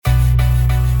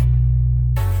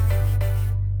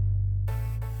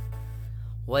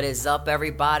What is up,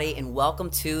 everybody, and welcome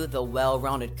to The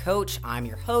Well-Rounded Coach. I'm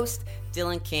your host,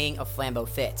 Dylan King of Flambeau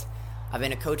Fit. I've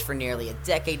been a coach for nearly a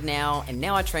decade now, and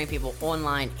now I train people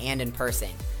online and in person.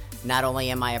 Not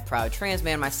only am I a proud trans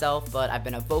man myself, but I've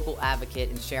been a vocal advocate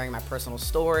in sharing my personal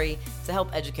story to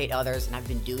help educate others, and I've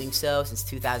been doing so since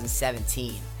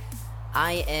 2017.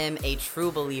 I am a true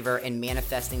believer in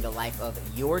manifesting the life of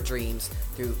your dreams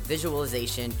through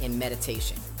visualization and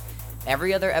meditation.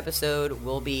 Every other episode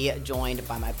will be joined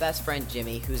by my best friend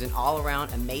Jimmy, who's an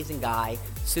all-around amazing guy,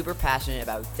 super passionate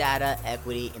about data,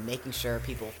 equity, and making sure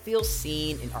people feel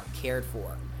seen and are cared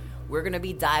for. We're going to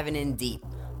be diving in deep,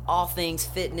 all things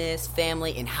fitness,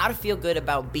 family, and how to feel good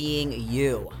about being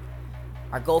you.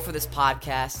 Our goal for this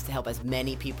podcast is to help as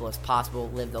many people as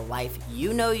possible live the life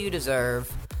you know you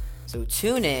deserve. So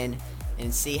tune in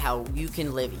and see how you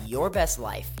can live your best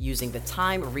life using the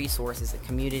time, resources, and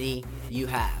community you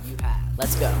have.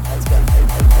 Let's go.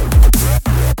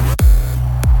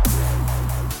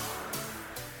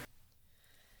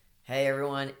 Hey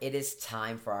everyone, it is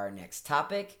time for our next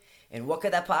topic. And what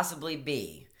could that possibly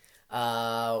be? We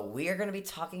are going to be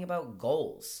talking about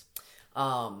goals.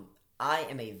 I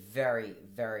am a very,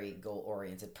 very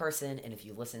goal-oriented person, and if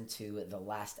you listen to the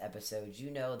last episode, you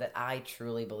know that I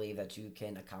truly believe that you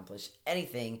can accomplish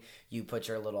anything you put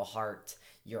your little heart,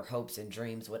 your hopes and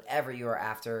dreams, whatever you are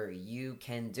after, you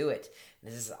can do it.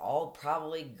 This is all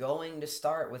probably going to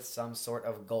start with some sort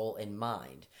of goal in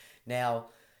mind. Now,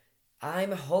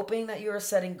 I'm hoping that you are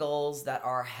setting goals that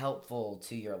are helpful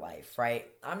to your life, right?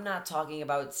 I'm not talking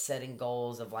about setting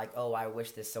goals of like, oh, I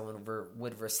wish this someone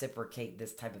would reciprocate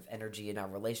this type of energy in our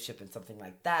relationship and something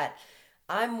like that.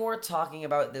 I'm more talking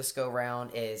about this go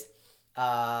round is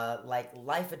like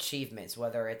life achievements,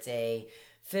 whether it's a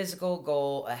physical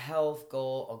goal, a health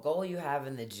goal, a goal you have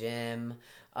in the gym,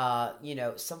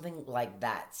 something like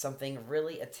that, something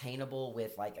really attainable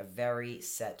with like a very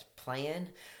set plan.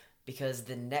 Because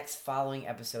the next following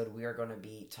episode, we are going to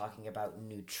be talking about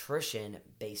nutrition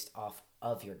based off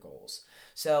of your goals.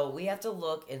 So we have to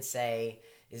look and say,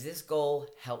 is this goal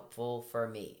helpful for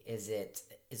me? Is it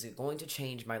going to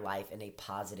change my life in a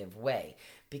positive way?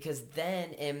 Because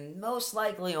then, and most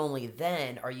likely only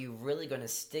then, are you really going to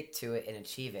stick to it and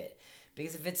achieve it?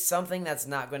 Because if it's something that's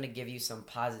not going to give you some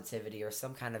positivity or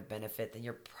some kind of benefit, then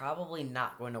you're probably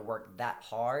not going to work that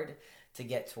hard to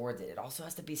get towards it. It also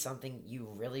has to be something you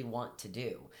really want to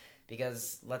do,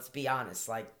 because let's be honest,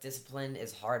 like discipline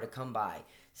is hard to come by.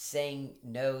 Saying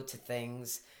no to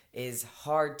things is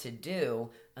hard to do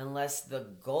unless the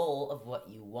goal of what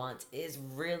you want is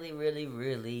really, really,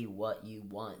 really what you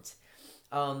want.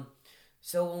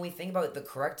 So when we think about the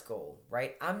correct goal,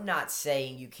 right, I'm not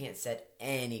saying you can't set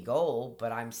any goal,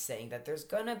 but I'm saying that there's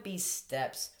gonna be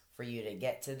steps for you to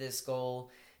get to this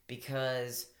goal,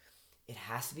 because it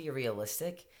has to be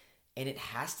realistic, and it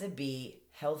has to be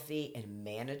healthy and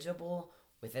manageable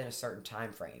within a certain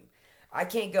time frame. I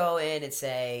can't go in and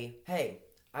say, hey,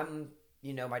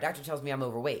 my doctor tells me I'm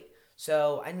overweight,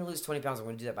 so I need to lose 20 pounds. I'm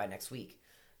going to do that by next week.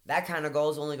 That kind of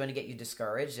goal is only going to get you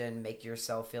discouraged and make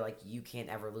yourself feel like you can't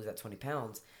ever lose that 20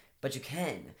 pounds. But you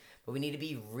can. But we need to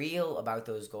be real about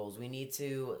those goals. We need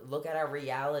to look at our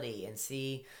reality and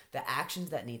see the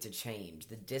actions that need to change,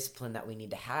 the discipline that we need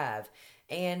to have,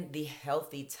 and the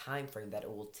healthy time frame that it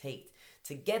will take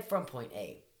to get from point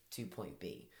A to point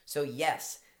B. So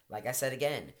yes, like I said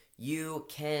again, you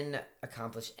can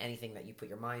accomplish anything that you put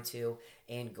your mind to,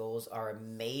 and goals are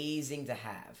amazing to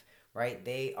have, right?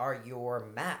 They are your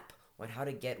map on how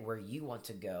to get where you want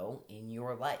to go in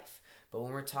your life. But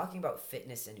when we're talking about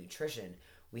fitness and nutrition,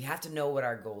 we have to know what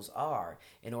our goals are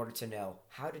in order to know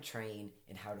how to train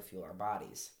and how to fuel our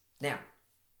bodies. Now,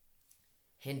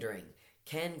 hindering.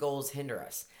 Can goals hinder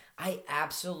us? I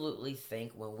absolutely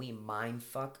think when we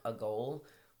mindfuck a goal,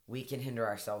 we can hinder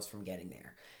ourselves from getting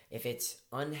there. If it's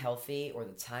unhealthy or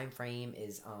the time frame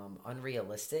is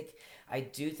unrealistic, I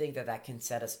do think that can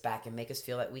set us back and make us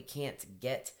feel that we can't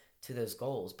get to those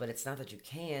goals. But it's not that you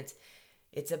can't.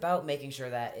 It's about making sure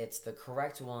that it's the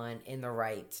correct one in the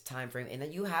right time frame and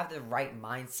that you have the right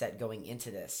mindset going into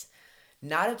this.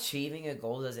 Not achieving a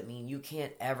goal doesn't mean you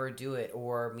can't ever do it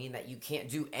or mean that you can't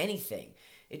do anything.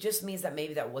 It just means that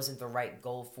maybe that wasn't the right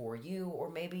goal for you, or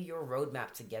maybe your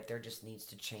roadmap to get there just needs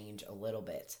to change a little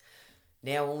bit.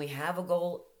 Now, when we have a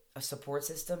goal, a support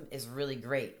system is really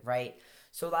great, right?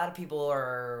 So a lot of people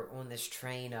are on this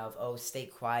train of, stay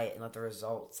quiet and let the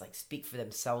results speak for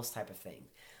themselves type of thing.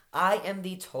 I am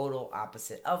the total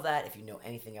opposite of that. If you know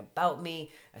anything about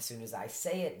me, as soon as I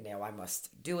say it, now I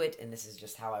must do it, and this is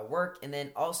just how I work. And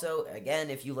then also, again,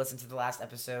 if you listen to the last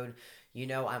episode,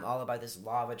 I'm all about this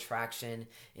law of attraction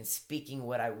and speaking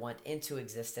what I want into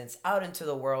existence out into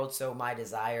the world so my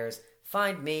desires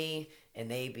find me and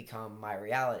they become my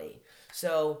reality.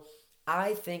 So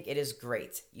I think it is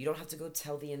great. You don't have to go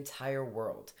tell the entire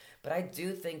world. But I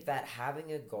do think that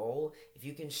having a goal, if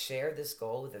you can share this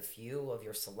goal with a few of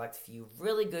your select few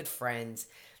really good friends,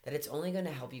 that it's only going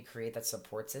to help you create that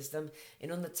support system.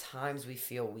 And on the times we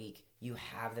feel weak, you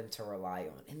have them to rely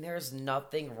on. And there's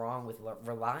nothing wrong with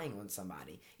relying on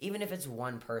somebody, even if it's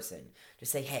one person.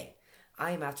 Just say, hey,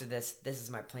 I am after this. This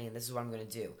is my plan. This is what I'm going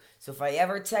to do. So if I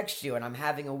ever text you and I'm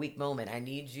having a weak moment, I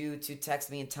need you to text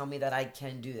me and tell me that I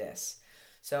can do this.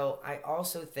 So I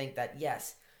also think that,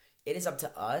 yes, it is up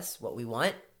to us what we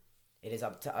want. It is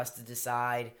up to us to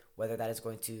decide whether that is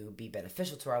going to be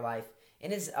beneficial to our life.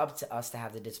 And it is up to us to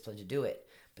have the discipline to do it.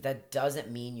 But that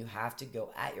doesn't mean you have to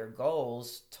go at your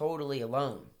goals totally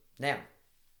alone. Now,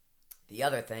 the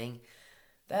other thing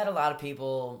that a lot of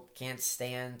people can't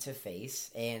stand to face,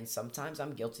 and sometimes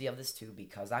I'm guilty of this too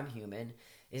because I'm human,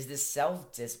 is the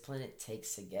self-discipline it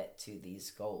takes to get to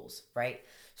these goals, right?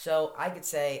 So I could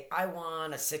say, I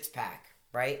want a six-pack,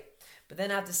 right? But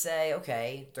then I have to say,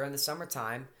 okay, during the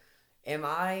summertime, am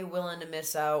I willing to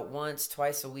miss out once,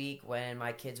 twice a week when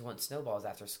my kids want snowballs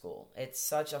after school? It's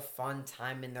such a fun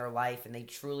time in their life, and they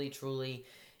truly, truly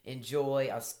enjoy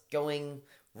us going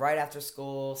right after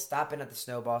school, stopping at the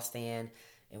snowball stand,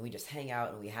 and we just hang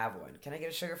out and we have one. Can I get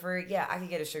a sugar-free? Yeah, I can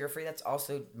get a sugar-free. That's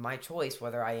also my choice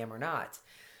whether I am or not.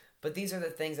 But these are the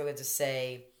things I would to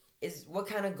say, is what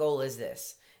kind of goal is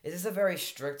this? Is this a very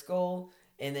strict goal?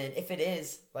 And then if it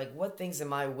is, like, what things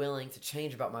am I willing to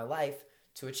change about my life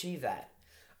to achieve that?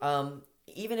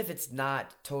 Even if it's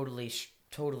not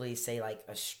totally say like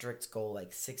a strict goal,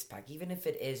 like six-pack, even if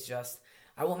it is just,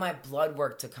 I want my blood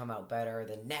work to come out better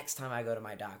the next time I go to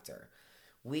my doctor.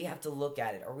 We have to look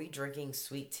at it. Are we drinking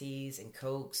sweet teas and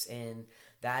Cokes and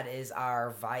that is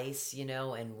our vice,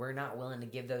 and we're not willing to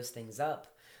give those things up?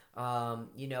 Are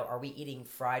we eating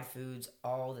fried foods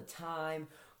all the time?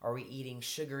 Are we eating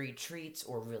sugary treats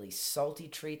or really salty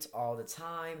treats all the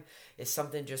time? Is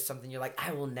something just something you're like,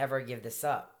 I will never give this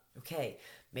up? Okay,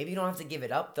 maybe you don't have to give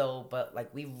it up though, but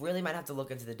like we really might have to look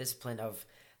into the discipline of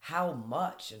how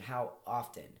much and how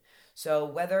often. So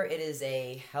whether it is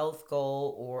a health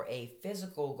goal or a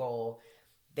physical goal,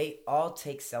 they all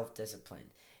take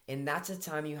self-discipline. And that's a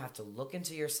time you have to look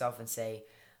into yourself and say,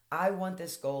 I want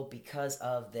this goal because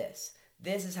of this.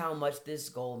 This is how much this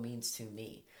goal means to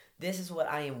me. This is what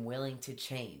I am willing to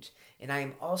change. And I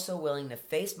am also willing to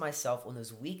face myself on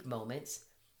those weak moments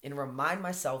and remind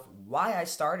myself why I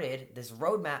started this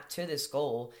roadmap to this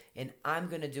goal, and I'm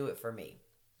going to do it for me,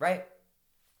 right?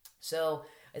 So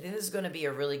I think this is going to be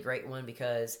a really great one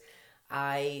because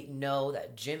I know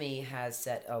that Jimmy has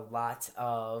set a lot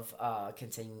of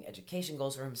continuing education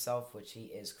goals for himself, which he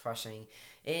is crushing.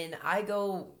 And I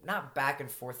go not back and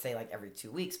forth, say like every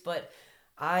 2 weeks, but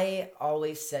I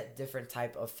always set different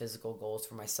type of physical goals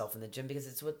for myself in the gym because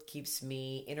it's what keeps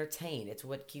me entertained. It's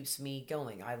what keeps me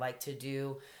going. I like to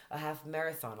do a half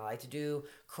marathon. I like to do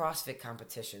CrossFit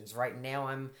competitions. Right now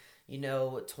I'm,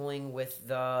 toying with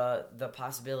the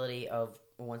possibility of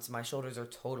once my shoulders are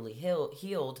totally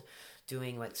healed,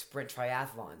 doing like sprint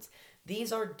triathlons.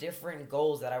 These are different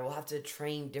goals that I will have to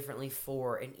train differently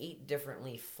for and eat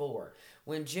differently for.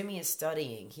 When Jimmy is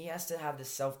studying, he has to have the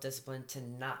self-discipline to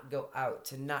not go out,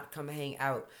 to not come hang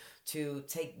out, to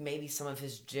take maybe some of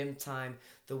his gym time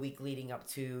the week leading up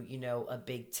to, a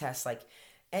big test. Like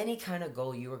any kind of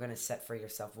goal you are going to set for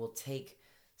yourself will take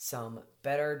some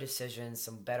better decisions,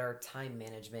 some better time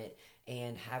management,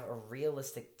 and have a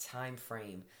realistic time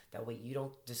frame. That way you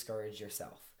don't discourage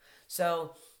yourself.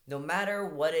 So no matter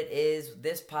what it is,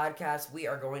 this podcast, we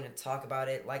are going to talk about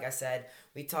it. Like I said,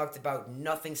 we talked about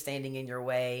nothing standing in your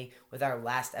way with our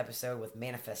last episode with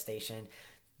manifestation.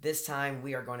 This time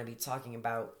we are going to be talking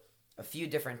about a few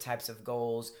different types of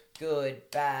goals, good,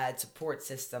 bad, support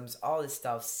systems, all this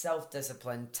stuff,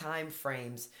 self-discipline, time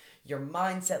frames, your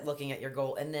mindset looking at your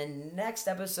goal. And then next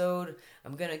episode,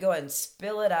 I'm going to go ahead and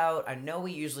spill it out. I know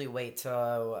we usually wait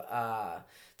to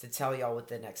tell y'all what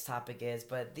the next topic is,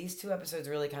 but these two episodes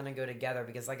really kind of go together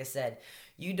because, like I said,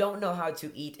 you don't know how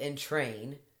to eat and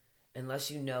train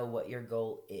unless you know what your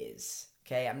goal is,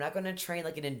 okay? I'm not going to train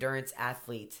like an endurance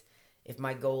athlete if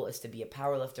my goal is to be a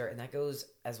powerlifter, and that goes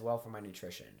as well for my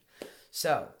nutrition.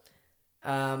 So,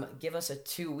 give us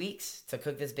 2 weeks to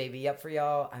cook this baby up for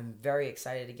y'all. I'm very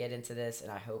excited to get into this,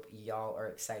 and I hope y'all are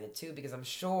excited too because I'm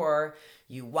sure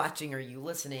you watching or you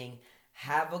listening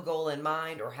have a goal in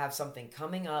mind or have something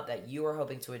coming up that you are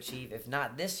hoping to achieve, if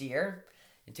not this year,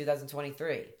 in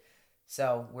 2023.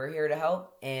 So we're here to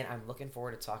help, and I'm looking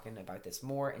forward to talking about this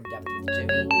more in depth with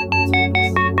Jimmy.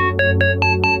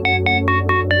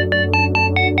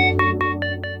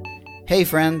 Hey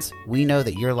friends, we know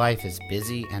that your life is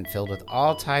busy and filled with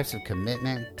all types of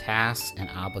commitment, tasks, and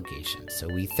obligations. So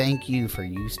we thank you for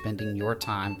you spending your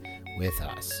time with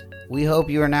us. We hope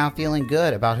you are now feeling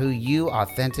good about who you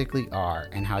authentically are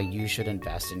and how you should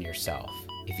invest in yourself.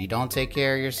 If you don't take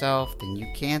care of yourself, then you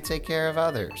can't take care of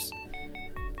others.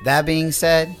 That being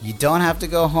said, you don't have to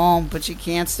go home, but you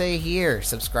can't stay here.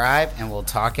 Subscribe, and we'll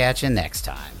talk at you next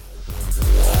time.